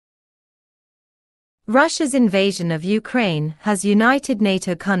Russia's invasion of Ukraine has united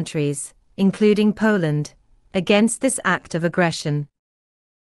NATO countries, including Poland, against this act of aggression.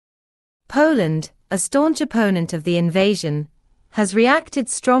 Poland, a staunch opponent of the invasion, has reacted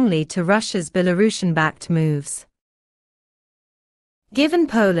strongly to Russia's Belarusian-backed moves. Given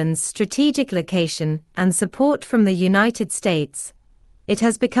Poland's strategic location and support from the United States, it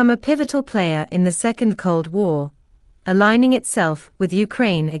has become a pivotal player in the Second Cold War, aligning itself with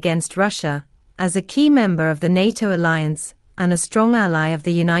Ukraine against Russia, as a key member of the NATO alliance and a strong ally of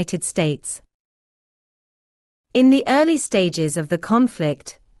the United States. In the early stages of the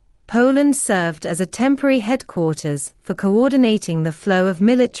conflict, Poland served as a temporary headquarters for coordinating the flow of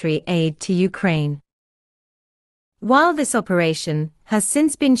military aid to Ukraine. While this operation has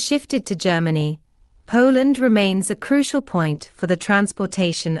since been shifted to Germany, Poland remains a crucial point for the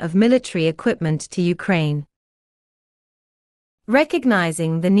transportation of military equipment to Ukraine.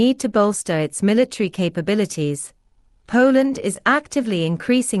 Recognizing the need to bolster its military capabilities, Poland is actively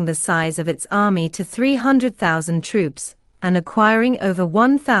increasing the size of its army to 300,000 troops and acquiring over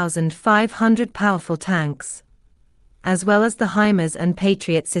 1,500 powerful tanks, as well as the HIMARS and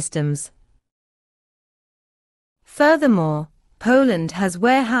Patriot systems. Furthermore, Poland has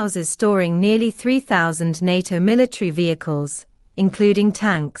warehouses storing nearly 3,000 NATO military vehicles, including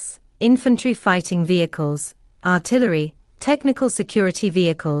tanks, infantry fighting vehicles, artillery, technical security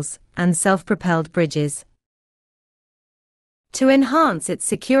vehicles, and self-propelled bridges. To enhance its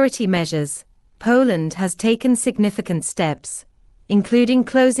security measures, Poland has taken significant steps, including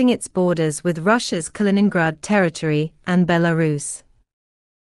closing its borders with Russia's Kaliningrad territory and Belarus.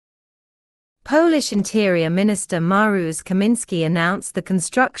 Polish Interior Minister Mariusz Kaminski announced the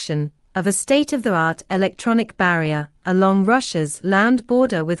construction of a state-of-the-art electronic barrier along Russia's land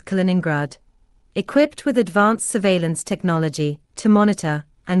border with Kaliningrad, equipped with advanced surveillance technology to monitor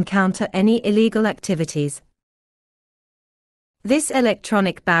and counter any illegal activities. This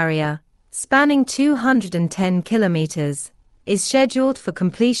electronic barrier, spanning 210 kilometers, is scheduled for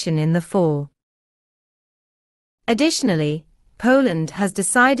completion in the fall. Additionally, Poland has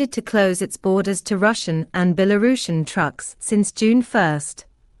decided to close its borders to Russian and Belarusian trucks since June 1,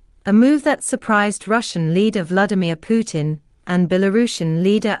 a move that surprised Russian leader Vladimir Putin and Belarusian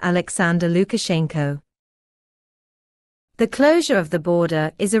leader Alexander Lukashenko. The closure of the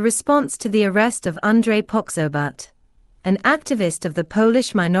border is a response to the arrest of Andrzej Pokzobat, an activist of the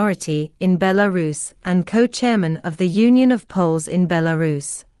Polish minority in Belarus and co-chairman of the Union of Poles in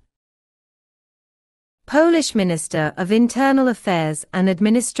Belarus. Polish Minister of Internal Affairs and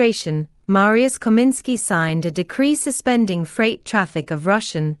Administration, Mariusz Kaminski signed a decree suspending freight traffic of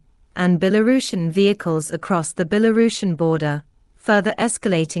Russian and Belarusian vehicles across the Belarusian border, further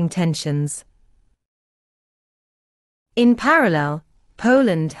escalating tensions. In parallel,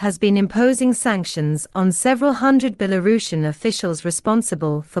 Poland has been imposing sanctions on several hundred Belarusian officials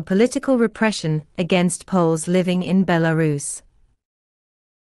responsible for political repression against Poles living in Belarus.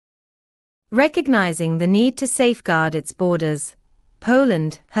 Recognizing the need to safeguard its borders,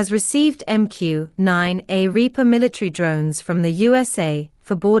 Poland has received MQ-9A Reaper military drones from the USA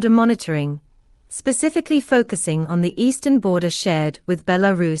for border monitoring, specifically focusing on the eastern border shared with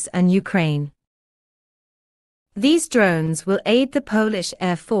Belarus and Ukraine. These drones will aid the Polish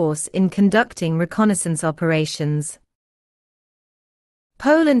Air Force in conducting reconnaissance operations.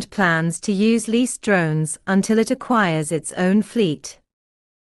 Poland plans to use leased drones until it acquires its own fleet.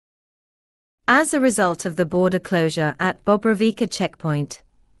 As a result of the border closure at Bobrowica checkpoint,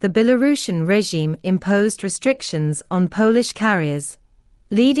 the Belarusian regime imposed restrictions on Polish carriers,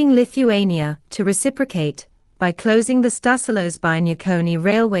 leading Lithuania to reciprocate by closing the Staselos-Bieniakony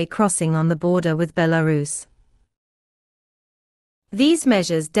railway crossing on the border with Belarus. These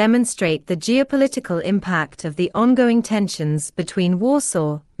measures demonstrate the geopolitical impact of the ongoing tensions between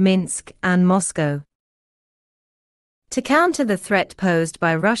Warsaw, Minsk, and Moscow. To counter the threat posed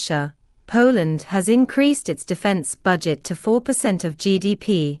by Russia, Poland has increased its defense budget to 4% of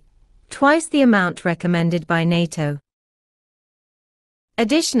GDP, twice the amount recommended by NATO.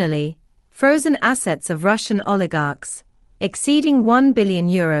 Additionally, frozen assets of Russian oligarchs, exceeding €1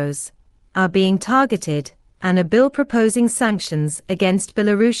 billion, are being targeted, and a bill proposing sanctions against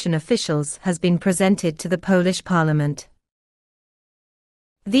Belarusian officials has been presented to the Polish parliament.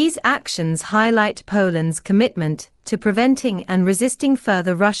 These actions highlight Poland's commitment to preventing and resisting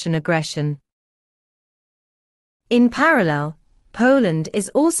further Russian aggression. In parallel, Poland is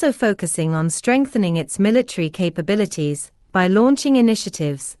also focusing on strengthening its military capabilities by launching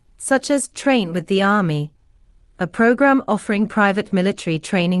initiatives such as Train with the Army, a program offering private military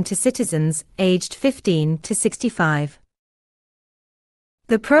training to citizens aged 15 to 65.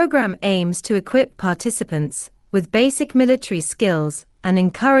 The program aims to equip participants with basic military skills and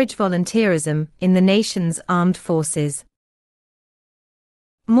encourage volunteerism in the nation's armed forces.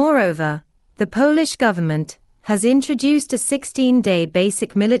 Moreover, the Polish government has introduced a 16-day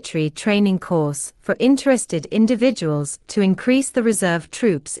basic military training course for interested individuals to increase the reserve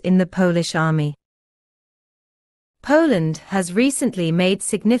troops in the Polish army. Poland has recently made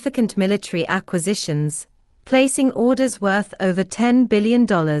significant military acquisitions, placing orders worth over $10 billion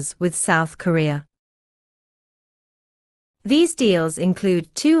with South Korea. These deals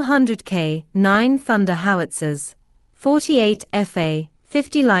include 200 K-9 Thunder howitzers, 48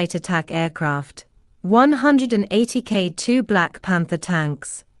 Fa-50 light attack aircraft, 180 K-2 Black Panther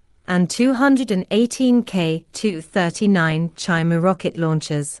tanks, and 218 K-239 Chimera rocket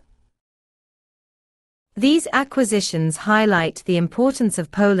launchers. These acquisitions highlight the importance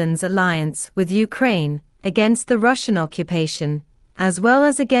of Poland's alliance with Ukraine against the Russian occupation, as well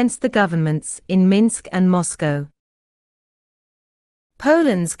as against the governments in Minsk and Moscow.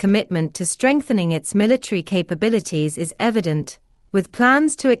 Poland's commitment to strengthening its military capabilities is evident, with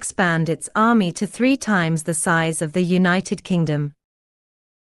plans to expand its army to 3 times the size of the United Kingdom.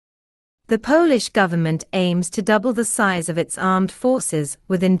 The Polish government aims to double the size of its armed forces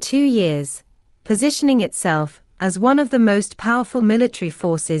within 2 years, positioning itself as one of the most powerful military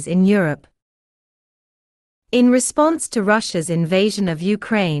forces in Europe. In response to Russia's invasion of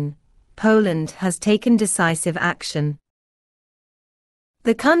Ukraine, Poland has taken decisive action.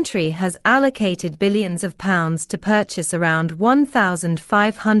 The country has allocated billions of pounds to purchase around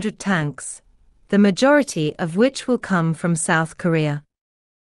 1,500 tanks, the majority of which will come from South Korea.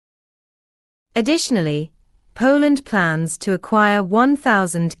 Additionally, Poland plans to acquire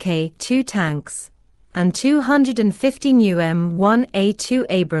 1,000 K-2 tanks and 250 new M1A2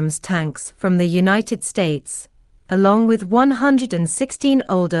 Abrams tanks from the United States, along with 116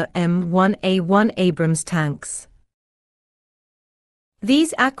 older M1A1 Abrams tanks.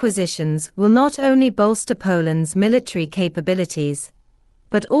 These acquisitions will not only bolster Poland's military capabilities,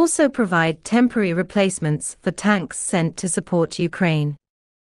 but also provide temporary replacements for tanks sent to support Ukraine.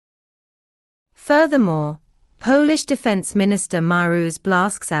 Furthermore, Polish Defense Minister Mariusz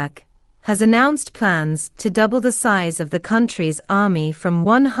Blaszczak has announced plans to double the size of the country's army from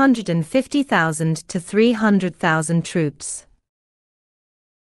 150,000 to 300,000 troops.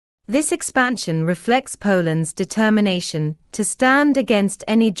 This expansion reflects Poland's determination to stand against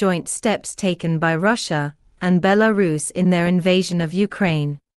any joint steps taken by Russia and Belarus in their invasion of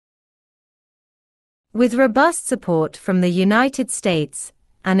Ukraine. With robust support from the United States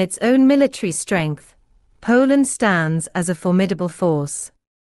and its own military strength, Poland stands as a formidable force.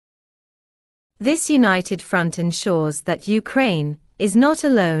 This united front ensures that Ukraine is not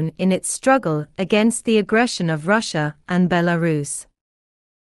alone in its struggle against the aggression of Russia and Belarus.